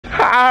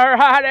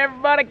Alright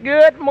everybody,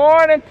 good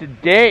morning.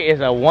 Today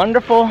is a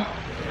wonderful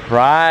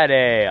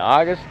Friday,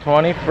 August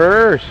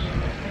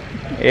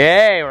 21st.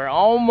 Yay, we're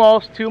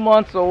almost 2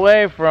 months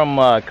away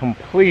from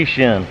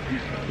completion.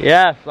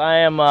 Yes, I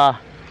am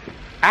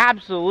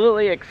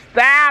absolutely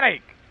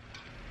ecstatic.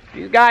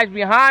 These guys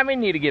behind me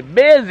need to get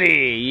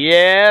busy.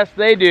 Yes,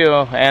 they do.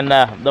 And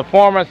the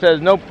foreman says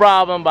no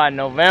problem by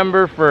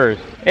November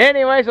 1st.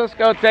 Anyways, let's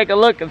go take a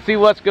look and see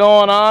what's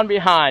going on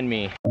behind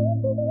me.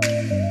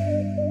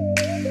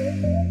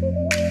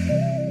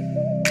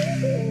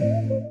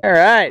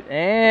 Alright,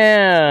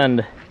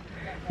 and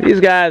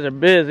these guys are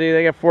busy.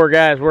 They got 4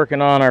 guys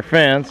working on our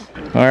fence.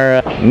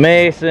 Our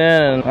mason,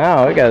 and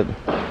wow, we got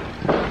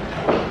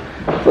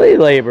flea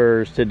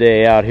laborers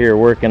today out here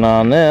working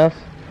on this.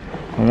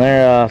 And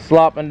they're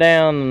slopping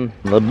down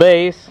the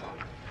base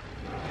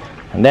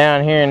and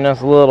down here in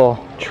this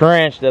little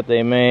trench that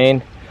they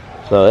made.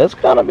 So it's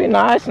gonna be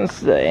nice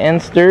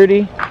and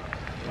sturdy.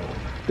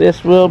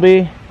 This will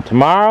be.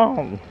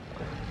 Tomorrow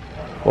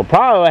we'll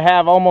probably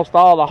have almost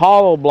all the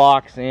hollow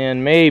blocks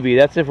in, maybe.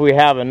 That's if we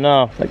have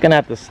enough. Looking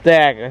at the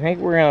stack, I think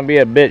we're gonna be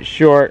a bit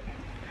short.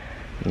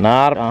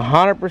 Not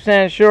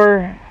 100%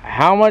 sure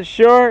how much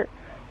short,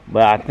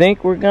 but I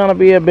think we're gonna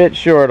be a bit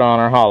short on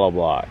our hollow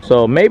block.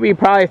 So maybe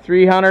probably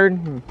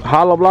 300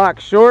 hollow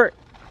blocks short.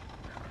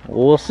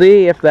 We'll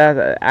see if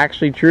that's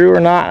actually true or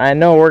not. I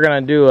know we're gonna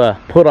do a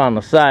put on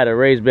the side a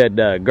raised bed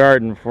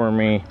garden for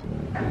me.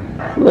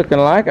 Looking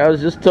like, I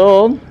was just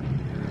told,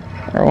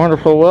 our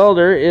wonderful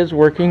welder is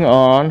working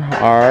on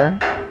our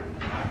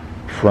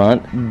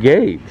front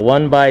gate.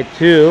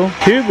 1x2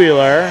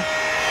 tubular.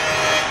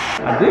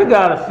 I do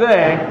gotta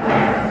say,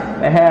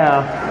 they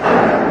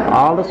have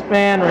all the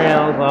span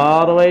rails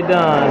all the way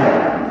done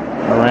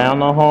around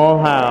the whole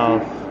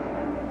house.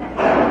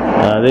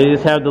 They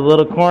just have the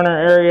little corner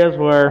areas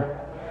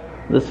where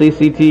the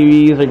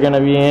CCTVs are going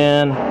to be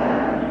in.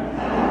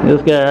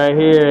 This guy right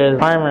here is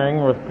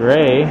primering with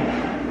gray,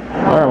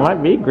 or it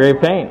might be gray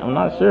paint, I'm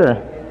not sure.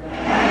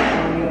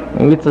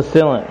 Maybe it's a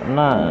sealant, I'm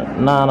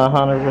not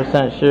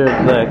 100% sure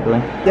exactly.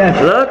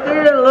 Yes.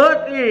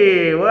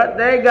 Looky what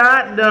they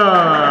got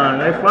done.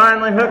 They're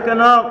finally hooking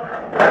up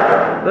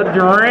the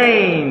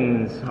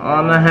drains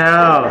on the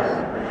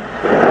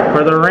house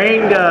for the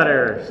rain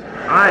gutters.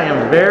 I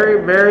am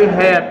very, very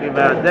happy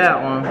about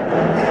that one.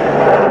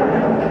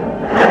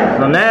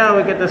 So now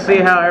we get to see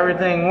how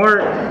everything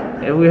works.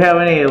 If we have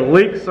any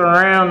leaks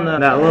around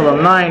that little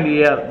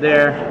 90 up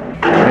there,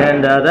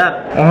 and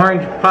that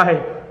orange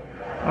pipe,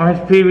 orange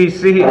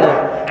PVC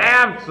is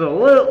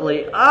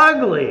absolutely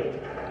ugly.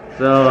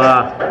 So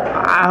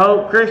I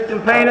hope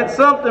Christian painted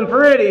something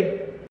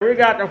pretty. We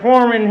got the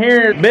foreman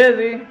here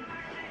busy.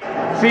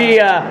 See,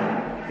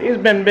 he's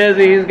been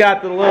busy. He's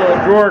got the little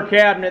drawer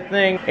cabinet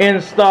thing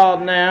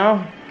installed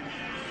now.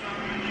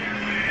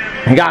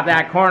 He got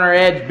that corner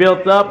edge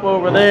built up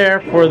over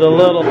there for the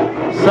little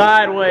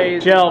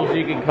sideways shelves,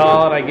 you could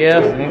call it, I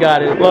guess. And he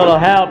got his little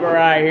helper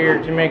right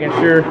here to making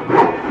sure,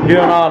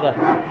 doing all the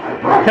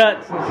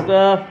cuts and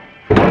stuff.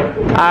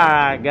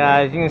 Alright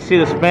guys, you can see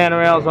the span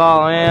rails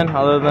all in,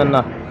 other than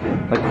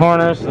the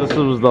corners. This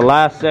was the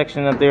last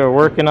section that they were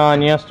working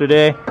on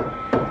yesterday.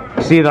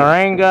 See the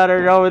rain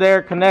gutter over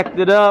there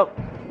connected up?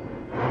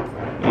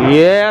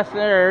 Yes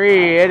sir,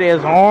 it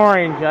is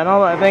orange.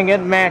 I think it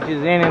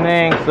matches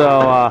anything,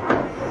 so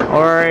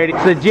already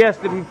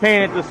suggested we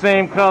paint it the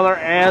same color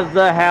as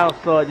the house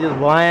so it just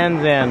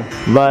blends in.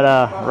 But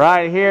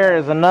right here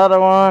is another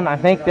one. I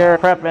think they're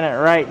prepping it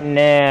right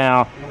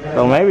now,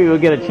 so maybe we'll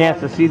get a chance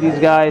to see these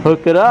guys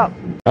hook it up.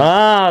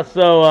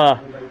 So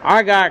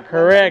I got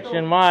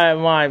correction.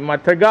 My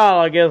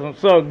Tagalog isn't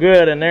so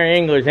good and their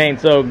English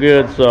ain't so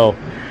good, so.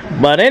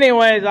 But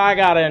anyways, I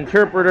got an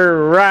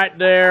interpreter right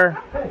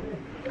there.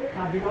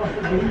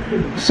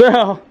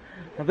 So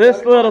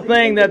this little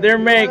thing that they're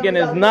making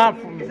is not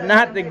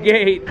the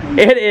gate.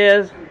 It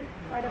is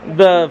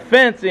the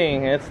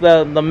fencing. It's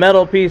the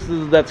metal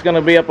pieces that's going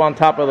to be up on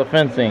top of the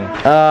fencing.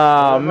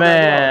 Oh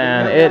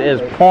man, it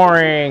is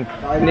pouring.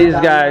 These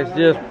guys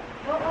just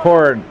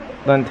poured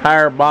the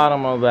entire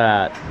bottom of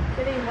that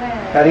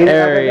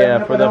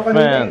area for the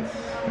fence,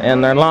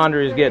 and their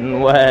laundry is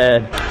getting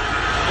wet.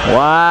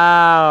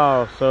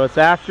 Wow, so it's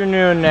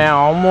afternoon now,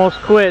 almost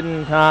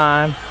quitting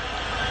time.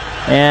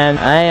 And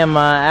I am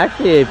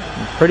actually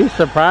pretty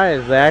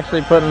surprised. They're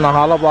actually putting the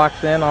hollow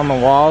blocks in on the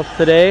walls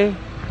today.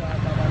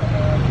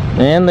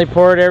 And they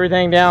poured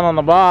everything down on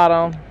the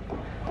bottom.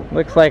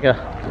 Looks like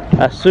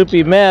a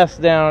soupy mess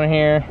down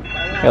here.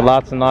 Got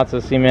lots and lots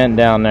of cement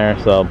down there,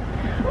 so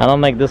I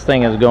don't think this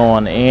thing is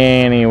going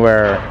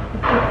anywhere.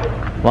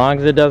 As long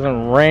as it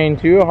doesn't rain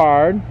too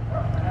hard,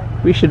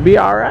 we should be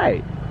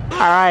alright.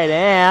 Alright,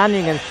 and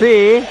you can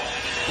see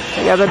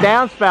we got the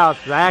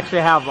downspouts. I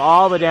actually have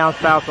all the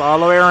downspouts all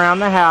the way around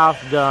the house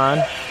done.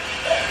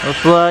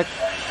 Let's look.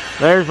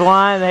 There's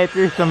one. They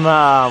threw some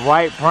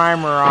white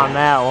primer on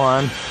that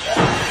one.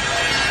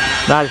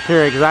 Not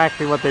sure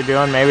exactly what they're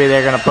doing. Maybe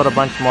they're going to put a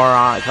bunch more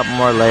on, a couple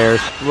more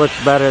layers. Looks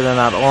better than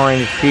that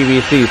orange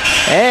PVC.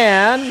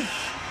 And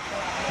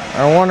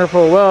our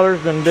wonderful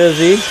welder's been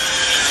busy.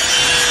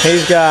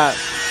 He's got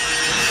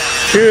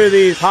 2 of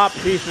these top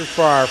pieces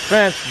for our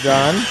fence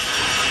done.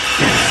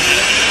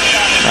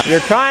 You're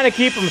trying to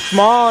keep them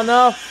small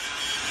enough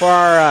for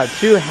our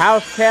 2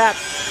 house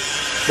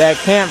cats that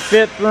can't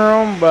fit through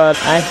them, but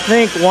I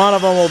think one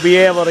of them will be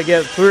able to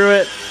get through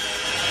it.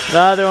 The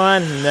other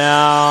one,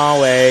 no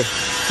way.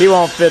 He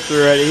won't fit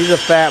through it. He's a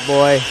fat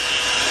boy.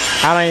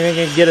 I don't even think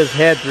he can get his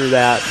head through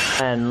that.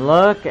 And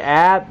look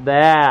at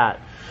that.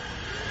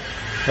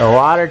 The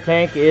water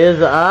tank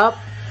is up.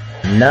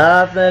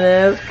 Nothing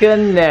is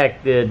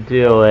connected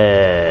to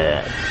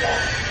it.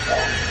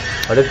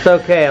 But it's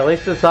okay. At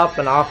least it's up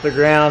and off the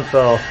ground,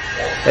 so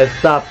it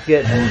stops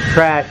getting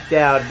trashed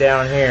out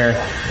down here.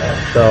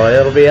 So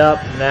it'll be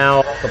up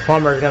now. The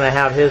plumber's gonna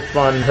have his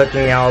fun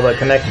hooking all the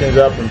connections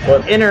up and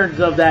put innards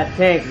of that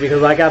tank,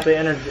 because I got the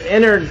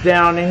innards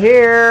down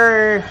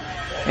here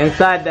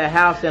inside the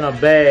house in a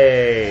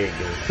bag.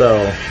 So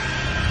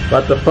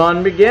let the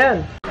fun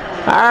begin.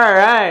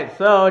 Alright,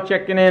 so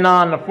checking in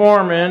on the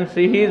foreman.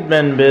 See, he's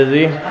been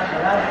busy.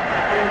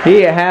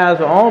 He has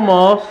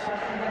almost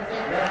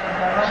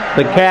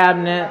the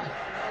cabinet,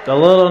 the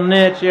little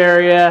niche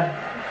area,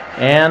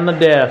 and the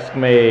desk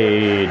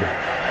made.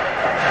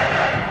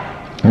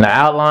 And the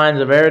outlines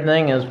of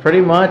everything is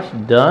pretty much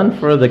done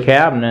for the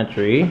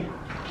cabinetry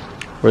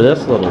for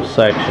this little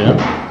section.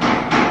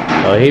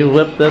 So he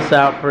whipped this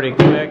out pretty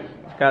quick.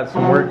 It's got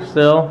some work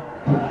still,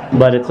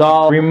 but it's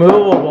all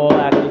removable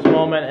at this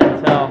moment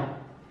until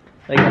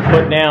they can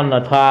put down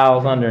the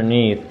tiles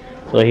underneath.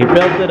 So he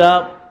built it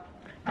up,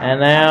 and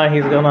now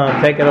he's gonna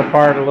take it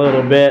apart a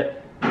little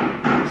bit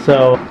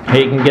so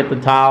he can get the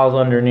tiles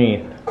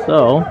underneath.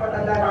 So,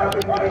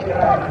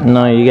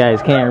 no, you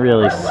guys can't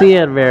really see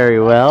it very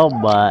well,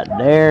 but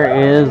there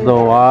is the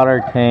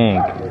water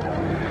tank.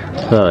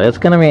 So it's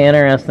going to be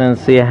interesting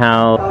to see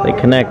how they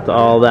connect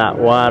all that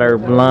water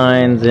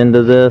lines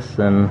into this.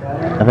 And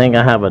I think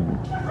I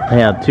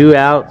have 2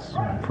 outs,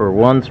 for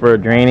one's for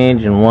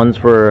drainage and one's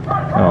for,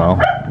 well,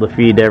 to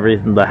feed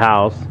everything, the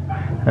house,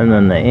 and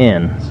then the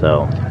in.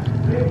 So,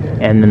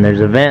 and then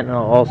there's a vent,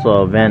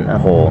 also a vent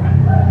hole.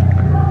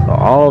 So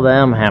all of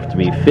them have to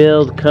be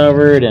filled,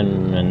 covered,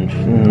 and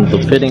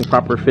the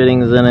proper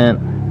fittings in it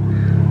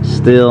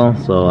still.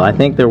 So I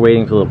think they're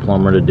waiting for the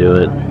plumber to do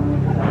it.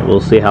 We'll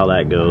see how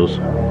that goes.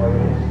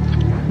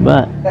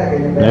 But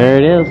there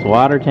it is,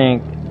 water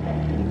tank.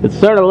 It's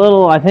sort of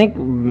little, I think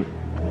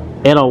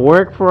it'll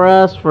work for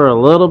us for a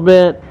little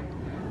bit,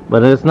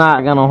 but it's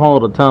not gonna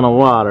hold a ton of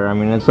water. I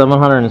mean, it's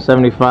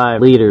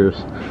 775 liters.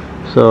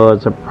 So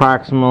it's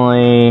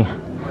approximately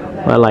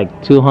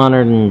like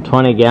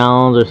 220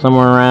 gallons or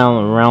somewhere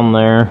around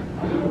there,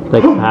 the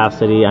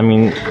capacity. I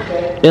mean,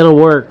 it'll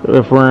work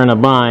if we're in a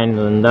bind,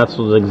 and that's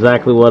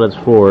exactly what it's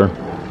for.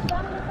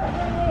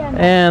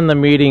 And the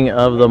meeting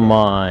of the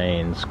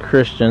minds.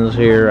 Christian's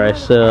here,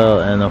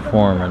 Isel, and the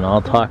foreman,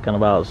 all talking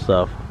about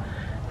stuff.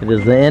 It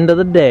is the end of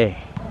the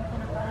day,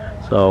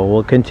 so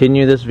we'll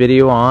continue this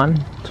video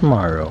on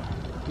tomorrow.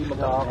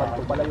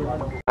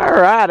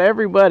 Alright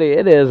everybody,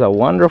 it is a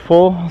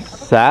wonderful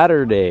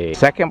Saturday.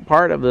 Second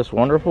part of this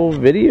wonderful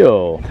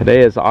video. Today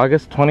is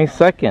August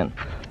 22nd.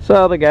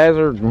 So the guys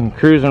are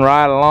cruising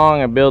right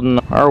along and building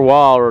our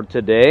wall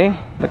today.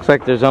 Looks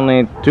like there's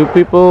only 2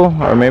 people,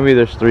 or maybe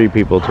there's 3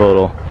 people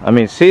total. I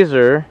mean,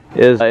 Caesar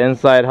is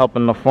inside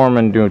helping the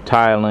foreman do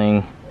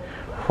tiling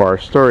for our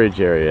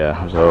storage area.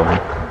 So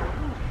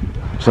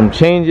some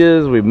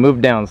changes. We've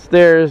moved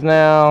downstairs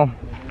now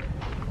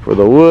for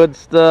the wood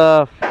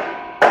stuff.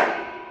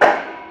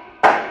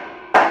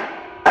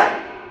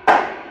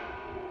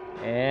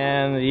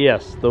 And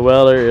yes, the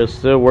welder is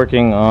still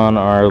working on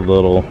our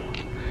little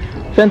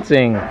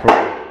fencing for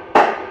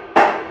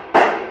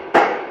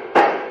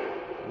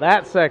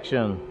that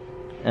section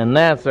and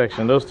that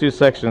section. Those 2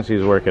 sections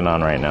he's working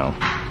on right now.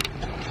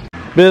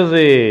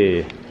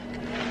 Busy.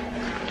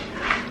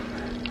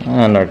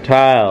 And our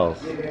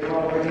tiles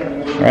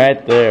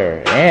right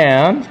there.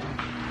 And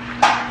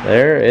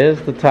there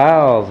is the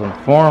tiles and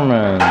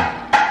foreman.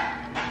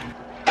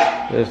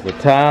 There's the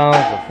tiles,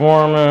 the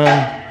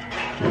foreman.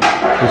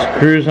 Just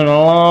cruising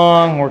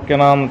along, working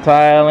on the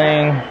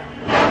tiling.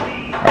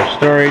 Our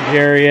storage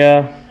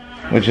area,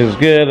 which is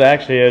good.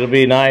 Actually, it'll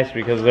be nice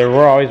because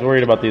we're always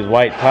worried about these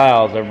white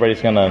tiles.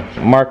 Everybody's gonna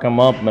mark them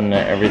up and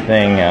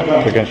everything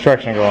for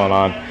construction going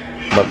on.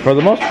 But for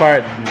the most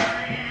part,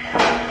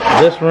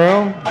 this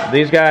room,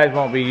 these guys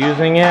won't be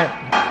using it.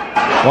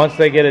 Once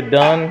they get it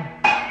done,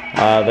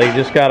 they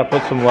just got to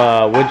put some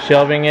wood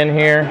shelving in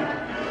here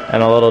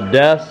and a little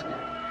desk,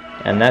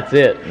 and that's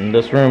it. And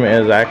this room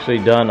is actually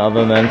done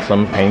other than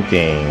some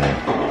painting.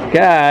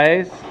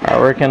 Guys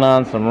are working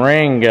on some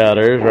rain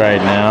gutters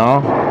right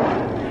now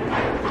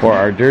for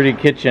our dirty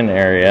kitchen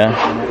area.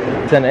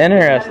 It's an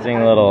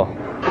interesting little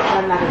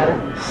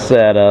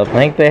setup. I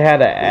think they had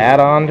to add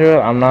on to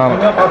it. I'm not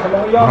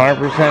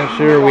 100%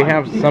 sure. We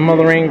have some of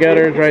the rain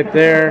gutters right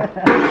there,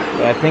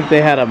 but I think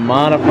they had to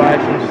modify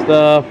some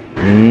stuff.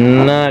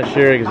 Not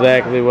sure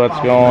exactly what's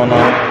going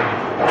on.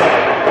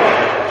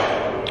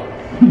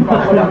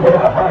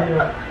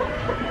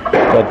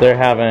 But they're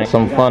having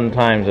some fun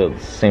times,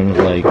 it seems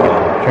like,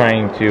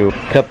 trying to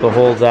cut the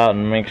holes out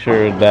and make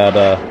sure that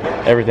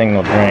everything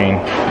will drain.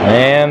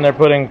 And they're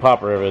putting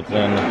pop rivets in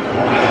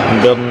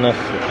and building this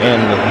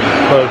in the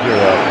closure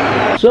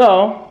up.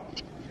 So,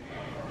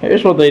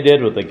 here's what they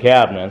did with the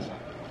cabinets.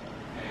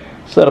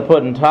 Instead of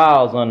putting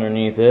tiles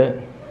underneath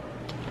it,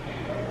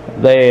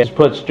 they just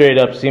put straight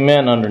up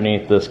cement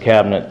underneath this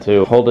cabinet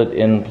to hold it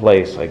in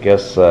place. I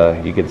guess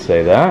you could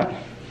say that.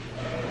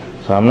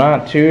 So I'm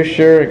not too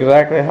sure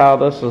exactly how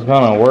this is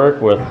going to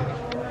work with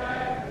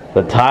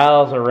the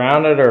tiles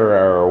around it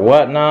or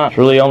whatnot. It's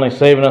really only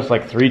saving us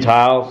like 3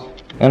 tiles.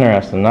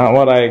 Interesting, not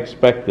what I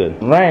expected.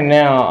 Right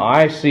now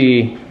I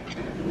see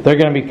they're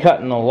going to be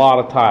cutting a lot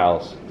of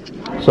tiles.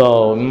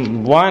 So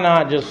why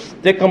not just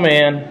stick them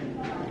in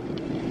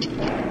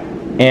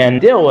and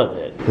deal with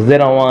it? Because they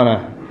don't want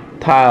to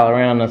tile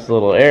around this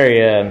little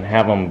area and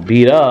have them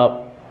beat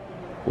up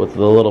with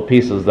the little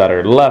pieces that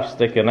are left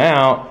sticking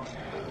out.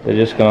 They're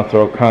just going to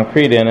throw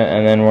concrete in it,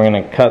 and then we're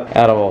going to cut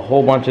out of a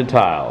whole bunch of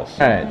tiles.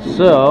 Alright,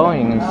 so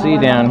you can see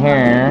down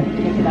here,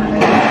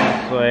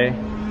 this way,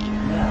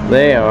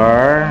 they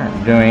are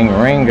doing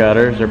rain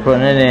gutters. They're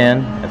putting it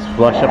in. It's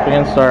flush up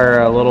against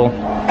our little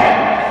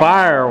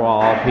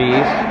firewall piece.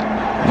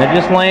 And they're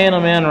just laying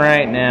them in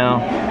right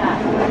now.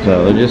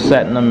 So they're just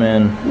setting them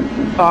in.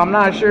 So I'm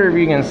not sure if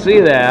you can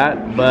see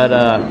that, but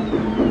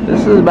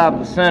this is about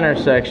the center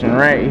section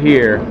right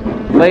here.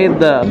 Laid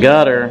the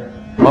gutter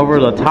over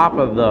the top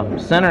of the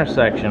center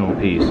section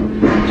piece.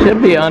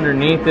 Should be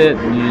underneath it.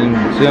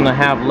 It's going to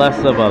have less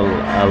of a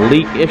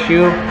leak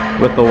issue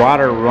with the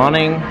water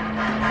running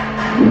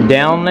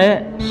down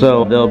it.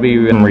 So there'll be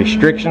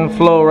restriction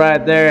flow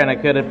right there, and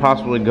it could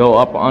possibly go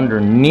up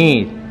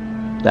underneath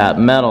that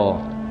metal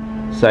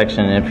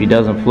section if he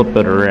doesn't flip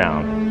it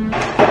around.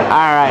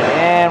 Alright,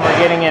 and we're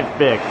getting it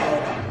fixed.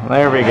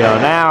 There we go.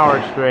 Now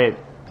we're straight.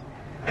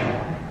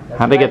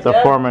 How'd they get the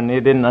foreman? He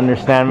didn't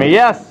understand me.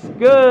 Yes,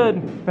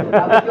 good.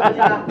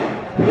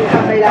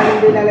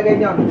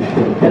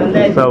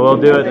 So we'll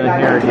do it in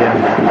here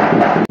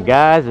again.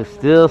 Guys are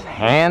still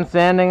hand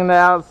sanding the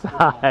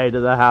outside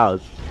of the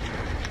house.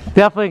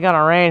 Definitely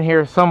gonna rain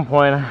here at some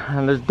point,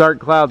 and there's dark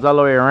clouds all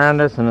the way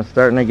around us, and it's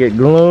starting to get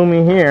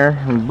gloomy here.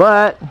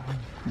 But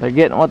they're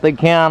getting what they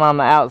can on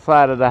the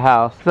outside of the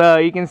house. So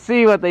you can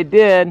see what they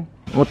did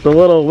with the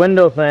little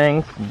window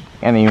things.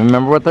 Can't even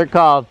remember what they're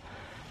called.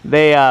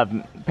 They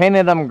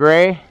painted them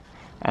gray,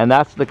 and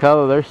that's the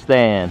color they're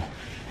staying.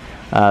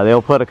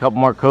 They'll put a couple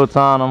more coats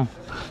on them,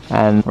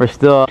 and we're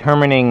still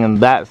determining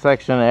that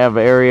section of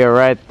area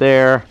right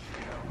there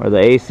where the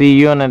AC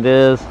unit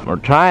is. We're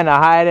trying to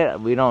hide it.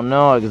 We don't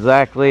know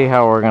exactly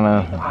how we're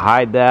gonna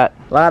hide that.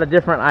 A lot of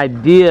different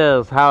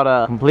ideas how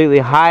to completely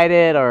hide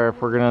it, or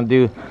if we're gonna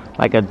do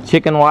like a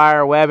chicken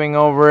wire webbing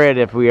over it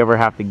if we ever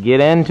have to get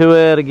into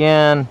it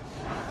again.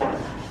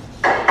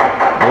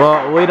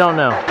 Well, we don't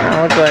know.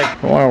 It looks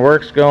like more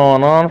work's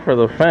going on for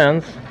the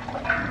fence.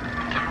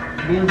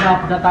 Build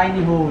up the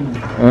tiny hole.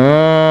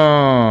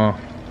 Oh.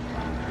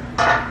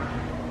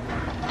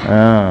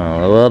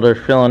 Oh, well, they're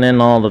filling in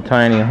all the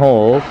tiny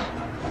holes.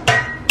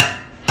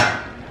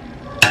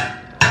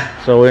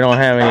 So we don't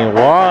have any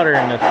water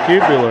in this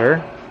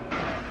tubular.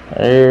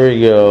 There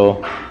we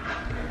go.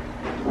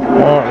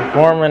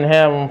 Foreman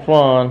having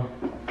fun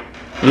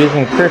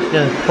using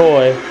Christian's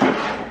toy.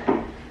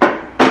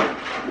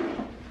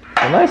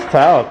 A nice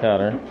tile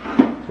cutter.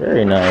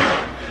 Very nice.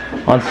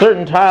 On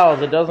certain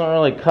tiles, it doesn't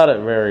really cut it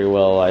very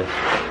well,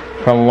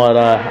 from what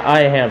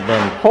I have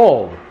been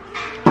told.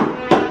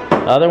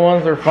 Other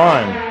ones are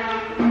fine.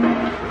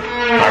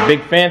 Our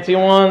big fancy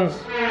ones,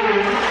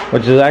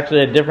 which is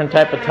actually a different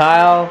type of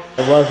tile,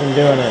 it wasn't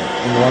doing it.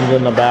 The ones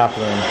in the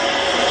bathroom.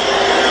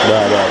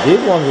 But these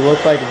ones, it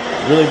looks like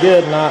it's really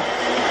good, not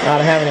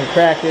having any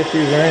crack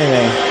issues or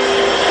anything.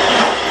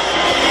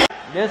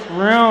 This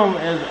room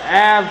is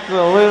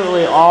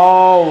absolutely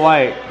all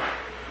white.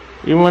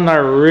 Even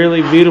our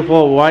really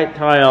beautiful white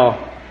tile,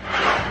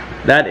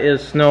 that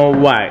is Snow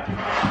White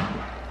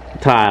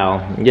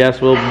tile. Yes,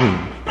 we'll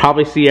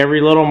probably see every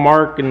little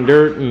mark and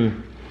dirt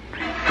and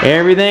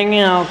everything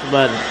else,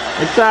 but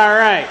it's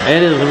alright.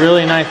 It is a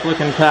really nice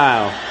looking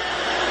tile.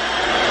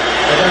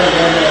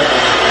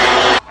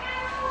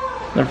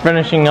 They're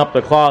finishing up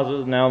the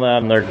closets now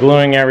that they're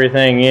gluing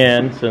everything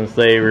in, since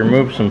they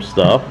removed some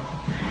stuff,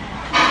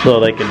 so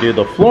they can do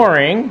the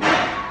flooring,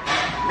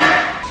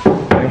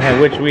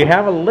 which we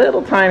have a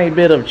little tiny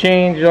bit of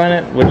change on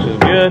it, which is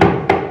good.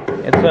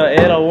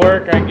 It'll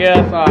work, I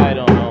guess. I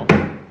don't know.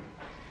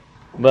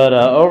 But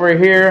over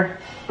here,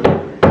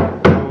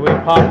 we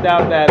popped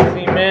out that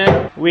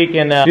cement. We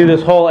can do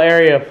this whole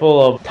area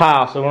full of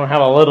tile, so we don't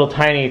have a little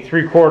tiny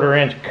 3/4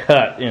 inch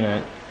cut in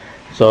it.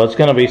 So it's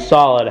going to be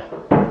solid.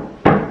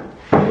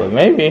 But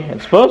maybe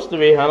it's supposed to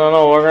be. I don't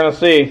know. We're going to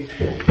see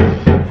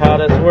how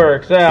this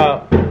works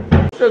out.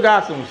 Still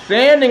got some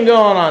sanding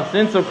going on,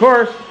 since of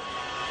course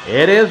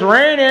it is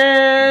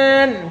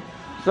raining.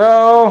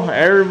 So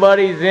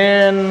everybody's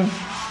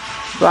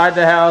inside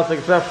the house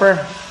except for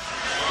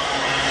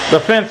the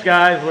fence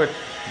guys, which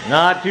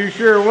Not too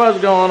sure what's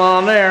going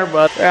on there,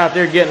 but they're out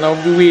there getting a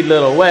wee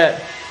little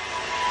wet.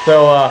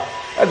 So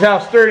that's how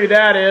sturdy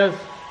that is.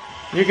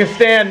 You can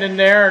stand in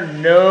there,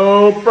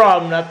 no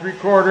problem. That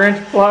 3/4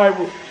 inch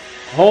plywood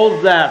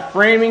holds that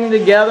framing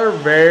together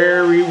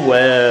very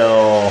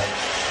well.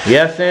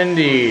 Yes,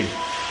 indeed.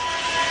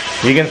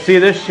 You can see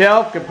this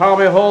shelf could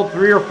probably hold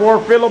 3 or 4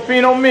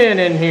 Filipino men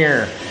in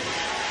here.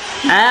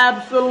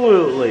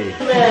 Absolutely.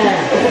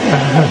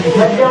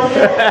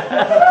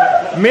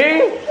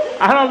 Me?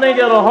 I don't think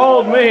it'll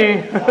hold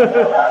me.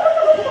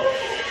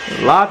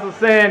 Lots of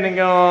sanding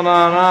going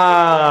on.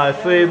 Ah,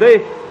 see,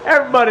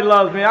 everybody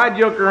loves me. I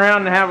joke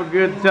around and have a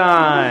good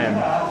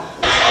time.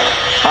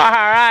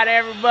 Alright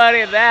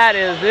everybody, that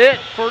is it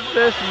for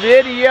this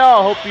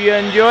video. Hope you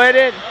enjoyed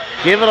it.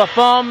 Give it a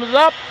thumbs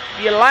up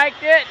if you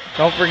liked it.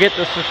 Don't forget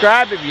to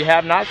subscribe if you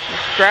have not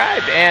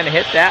subscribed, and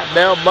hit that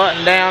bell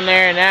button down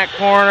there in that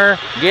corner.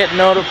 Get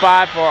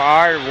notified for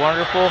our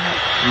wonderful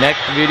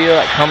next video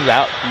that comes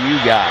out to you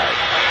guys.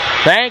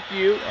 Thank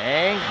you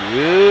and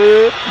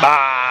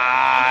goodbye.